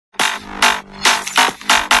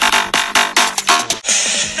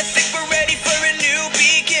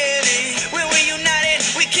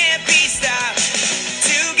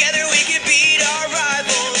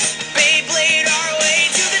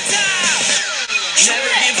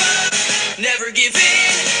never give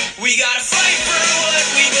in. We gotta fight for what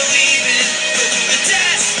we believe in. Go through the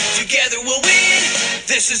test, together we'll win.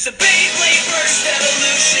 This is the Beyblade Burst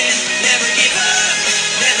evolution. Never give up,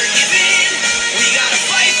 never give in. We gotta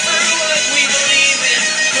fight for what we believe in.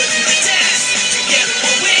 Go through the test, together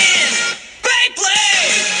we'll win.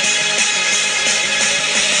 Beyblade!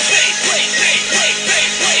 Beyblade, Beyblade,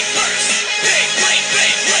 Beyblade Burst. Beyblade,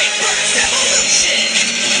 Beyblade Burst evolution.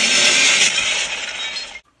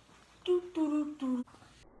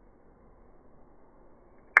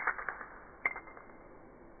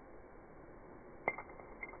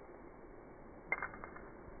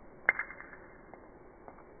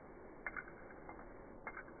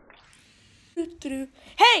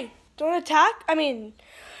 Hey, don't attack.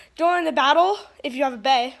 Join the battle if you have a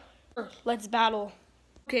bay. Let's battle.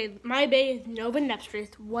 Okay, my bay is Nova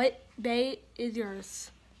Nepstrith. What bay is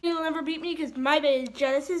yours? You'll never beat me because my bay is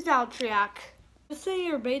Genesis Valtryek. Let's say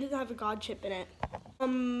your bay doesn't have a god chip in it.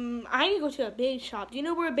 I need to go to a bay shop. Do you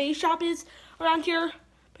know where a bay shop is around here?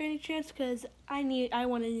 By any chance? Because I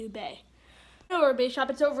want a new bay. I know where a bay shop.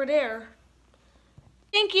 It's over there.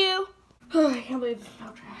 Thank you. I can't believe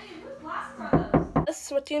Valtryek.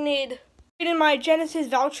 That's what you need. In my Genesis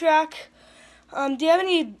Valtryek. Do you have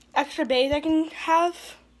any extra bays I can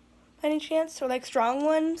have? By any chance? Or like strong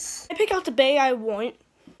ones? I pick out the bay I want.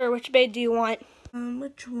 Or which bay do you want?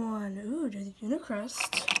 Which one? Ooh, the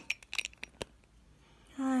Unicrest.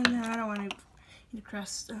 No, I don't want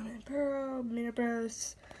Unicrest. Pearl,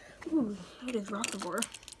 Minibus. Ooh, what is Rockabore?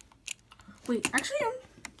 Wait, actually,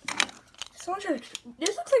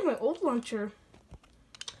 this looks like my old launcher.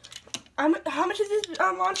 How much is this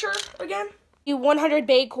launcher again? 100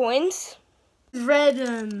 bay coins. Red,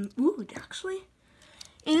 ooh, actually.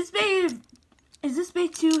 Is this bay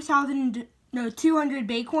 200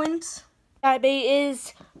 bay coins? That bay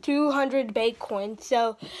is 200 bay coins.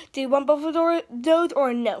 So, do you want both of those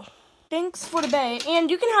or no? Thanks for the bay.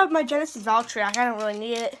 And you can have my Genesis Valtryek. I don't really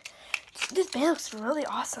need it. This bay looks really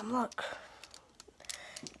awesome. Look.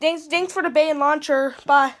 Thanks for the bay and launcher.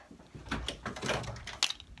 Bye.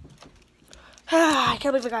 I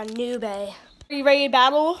can't believe I got a new bay. Are you ready to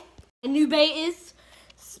battle? The new bay is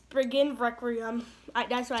Spriggan Requiem.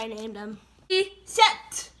 That's what I named him.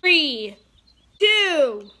 Set. 3,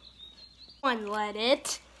 2, 1. Let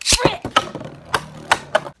it rip.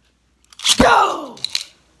 Go!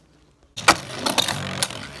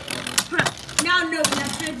 Now no,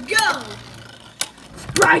 that's it. Go!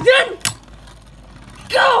 Spriggan!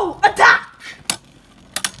 Go! Attack!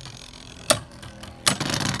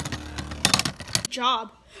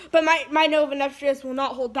 Job. But my Nova Nepstrith will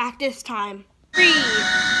not hold back this time. 3, 2, 1,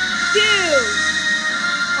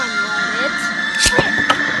 let it rip.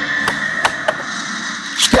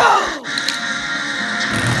 Go!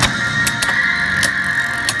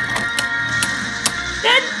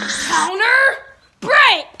 Then counter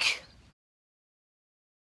break!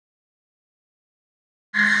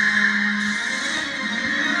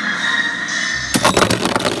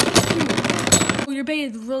 Oh, your bay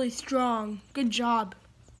is really strong. Good job.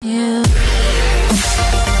 Yeah.